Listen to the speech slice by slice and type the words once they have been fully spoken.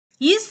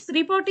Is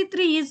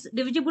 343 is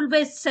divisible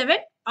by 7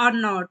 or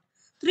not?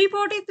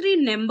 343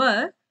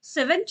 number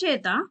 7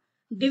 చేత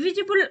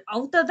divisible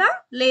అవుతదా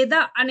లేదా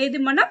అనేది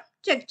మనం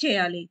చెక్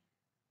చేయాలి.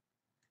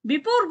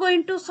 Before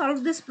going to solve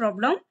this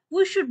problem,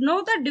 we should know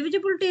the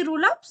divisibility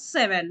rule of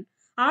 7.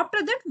 After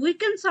that, we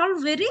can solve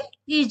very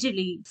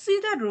easily. See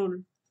the rule.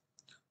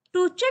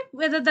 To check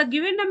whether the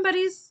given number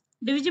is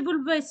divisible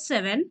by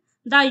 7,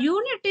 the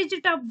unit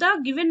digit of the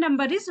given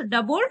number is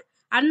doubled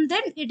and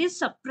then it is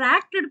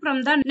subtracted from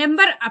the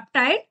number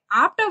obtained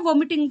after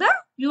omitting the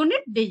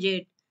unit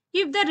digit.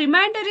 If the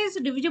remainder is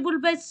divisible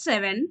by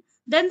 7,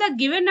 then the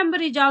given number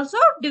is also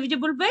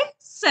divisible by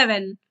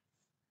 7.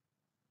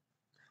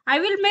 I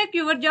will make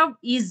your job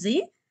easy.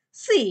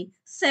 See,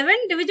 7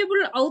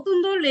 divisible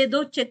అవుతుందో లేదో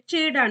check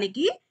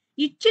చేయడానికి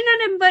ఇచ్చిన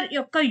number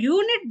యొక్క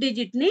unit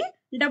digit ని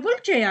double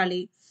చేయాలి.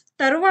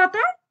 తరువాత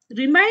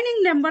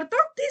remaining number తో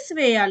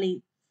తీసివేయాలి.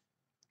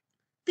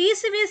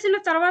 తీసివేసిన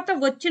తర్వాత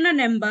వచ్చిన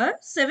నెంబర్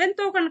 7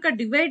 తో కనుక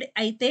డివైడ్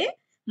అయితే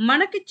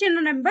మనకిచ్చిన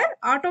నెంబర్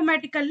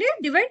ఆటోమేటికల్లీ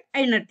డివైడ్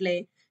అయినట్లే.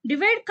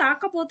 డివైడ్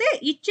కాకపోతే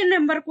ఇచ్చిన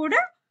నెంబర్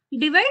కూడా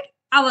డివైడ్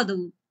అవదు.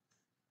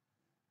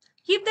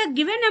 If the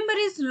given number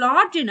is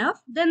large enough,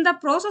 then the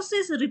process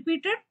is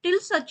repeated till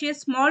such a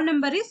small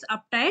number is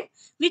obtained,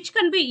 which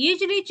can be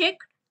easily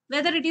checked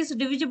whether it is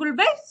divisible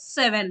by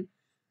 7.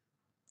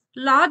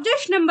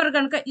 Largest number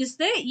కనుక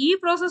ఇస్తే ఈ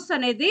process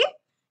అనేది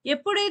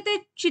ఎప్పుడైతే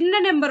చిన్న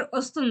number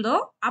వస్తుందో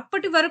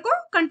అప్పటి వరకు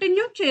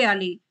continue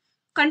చేయాలి.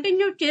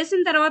 కంటిన్యూ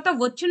చేసిన తర్వాత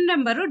వచ్చిన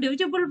నెంబర్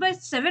డివిజిబుల్ బై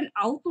 7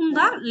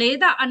 అవుతుందా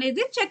లేదా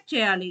అనేది చెక్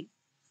చేయాలి.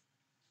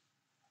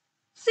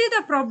 See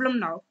the problem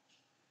now.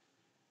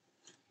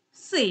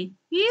 See,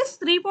 is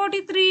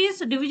 343 is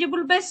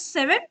divisible by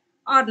 7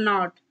 or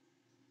not?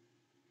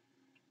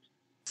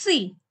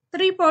 See,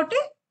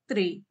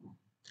 343.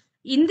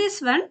 In this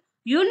one,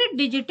 unit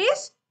digit is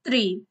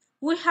 3.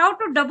 We have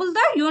to double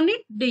the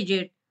unit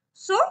digit.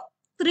 So,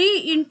 3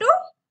 into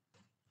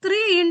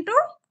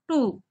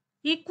 2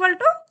 equal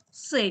to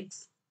 6.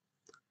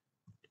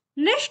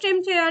 Next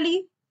time cheyali.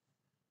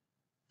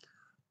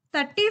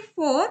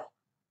 34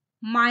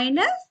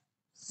 minus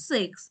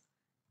 6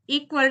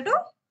 equal to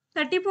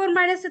 34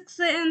 minus 6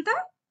 enta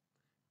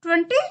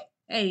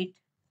 28.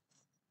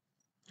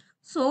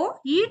 So,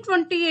 ఈ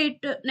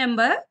 28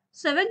 number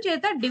 7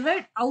 చేత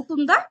divide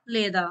అవుతుందా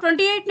లేదా?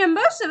 28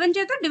 number 7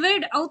 చేత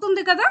divide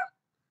అవుతుంది కదా.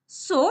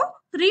 So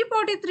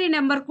 343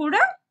 number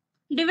కూడా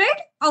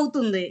divide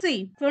అవుతుంది. See,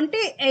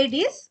 28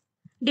 is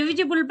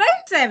divisible by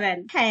 7.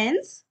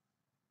 Hence,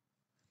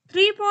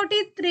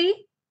 343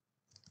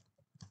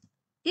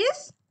 is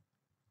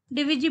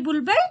divisible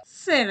by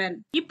 7.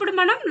 ఇప్పుడు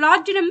మనం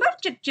లార్జ్ నెంబర్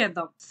చెక్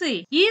చేద్దాం. See,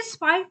 is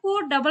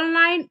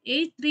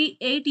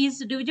 549988 is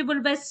divisible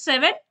by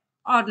 7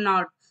 or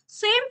not?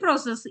 Same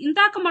process.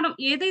 ఇందాక మనం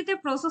ఏదైతే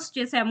ప్రాసెస్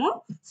చేసామో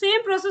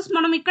సేమ్ ప్రాసెస్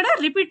మనం ఇక్కడ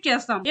రిపీట్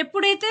చేస్తాం.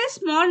 ఎప్పుడైతే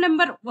స్మాల్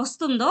నెంబర్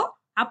వస్తుందో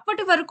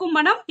అప్పటి వరకు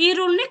మనం ఈ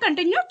రూల్ ని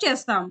కంటిన్యూ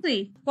చేస్తాం.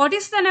 See, what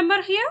is the number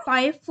here?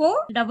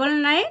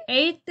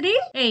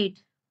 5499838.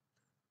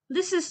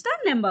 This is the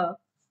number.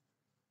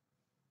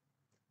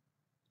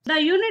 The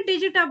unit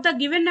digit of the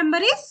given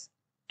number is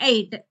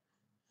 8.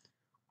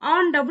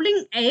 On doubling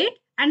 8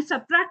 and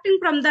subtracting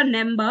from the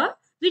number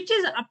which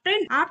is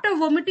obtained after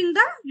omitting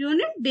the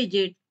unit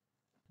digit,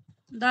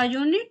 the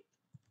unit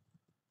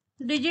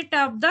digit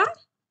of the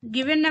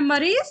given number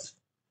is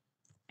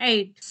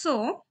 8. So,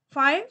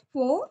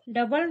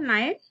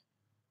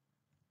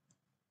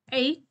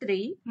 549983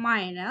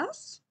 minus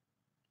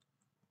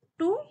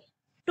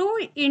 2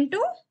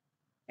 into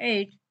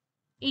 8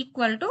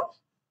 equal to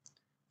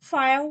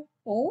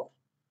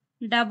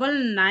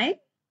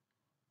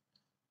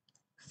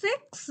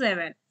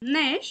 549967.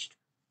 Next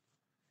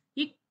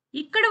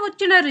ఇక్కడ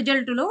వచ్చిన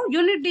result లో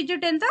unit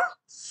digit ఎంత?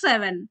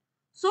 7.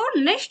 So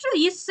next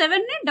ఈ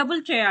 7 ని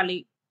double చేయాలి.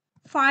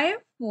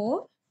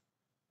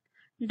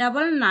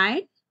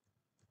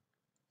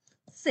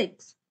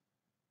 54996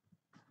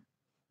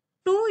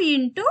 2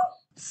 into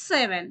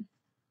 7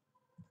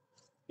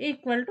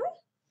 equal to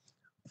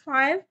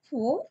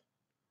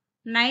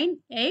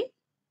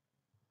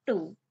 5498.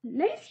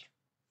 Next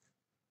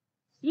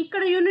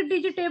ఇక్కడ unit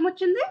digit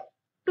ఏమొచ్చింది?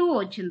 2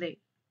 వచ్చింది.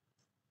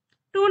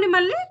 2 ని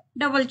మళ్ళీ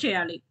డబుల్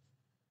చేయాలి.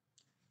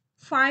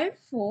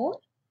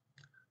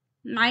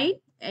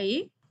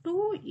 5498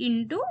 2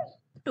 into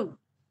 2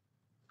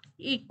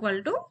 equal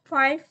to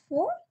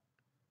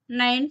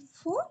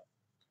 5494.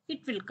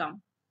 It will come.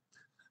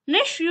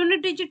 Next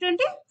unit digit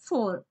ఏంటి?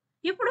 4.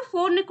 ఇప్పుడు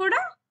 4 ని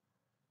కూడా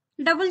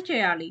డబుల్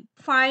చేయాలి.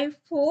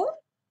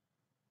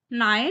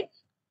 549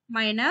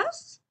 minus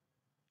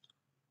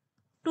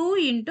 2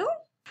 into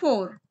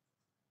 4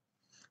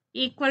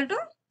 equal to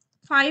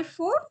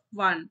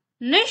 541.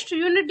 Next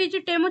unit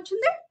digit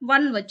ఏమొచ్చింది?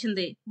 1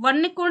 వచ్చింది. 1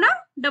 ని కూడా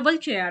డబుల్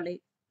చేయాలి.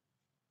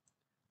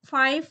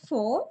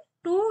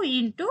 542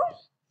 into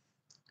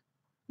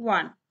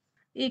 1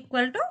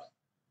 equal to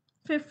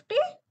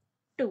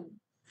 52.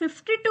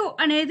 52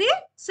 అనేది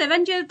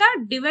 7 చేత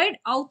డివైడ్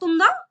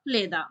అవుతుందా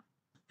లేదా?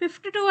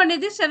 52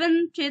 అనేది 7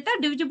 చేత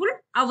డివిజిబుల్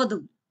అవ్వదు.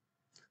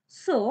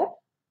 సో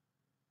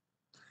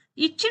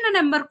ఇచ్చిన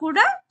నెంబర్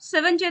కూడా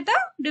 7 చేత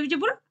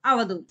డివిజిబుల్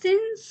అవదు.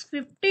 Since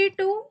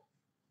 52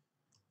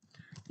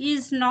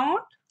 is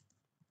not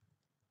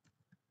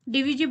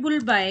divisible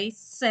by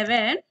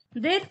 7,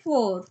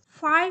 therefore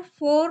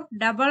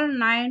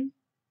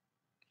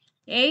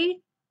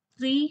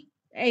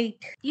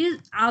 5499838 is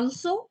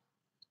also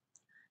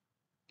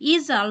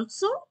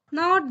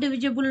not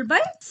divisible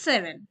by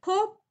 7.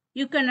 Hope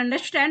you can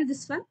understand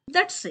this one.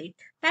 That's it.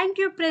 Thank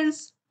you, friends.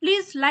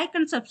 Please like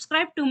and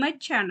subscribe to my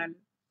channel.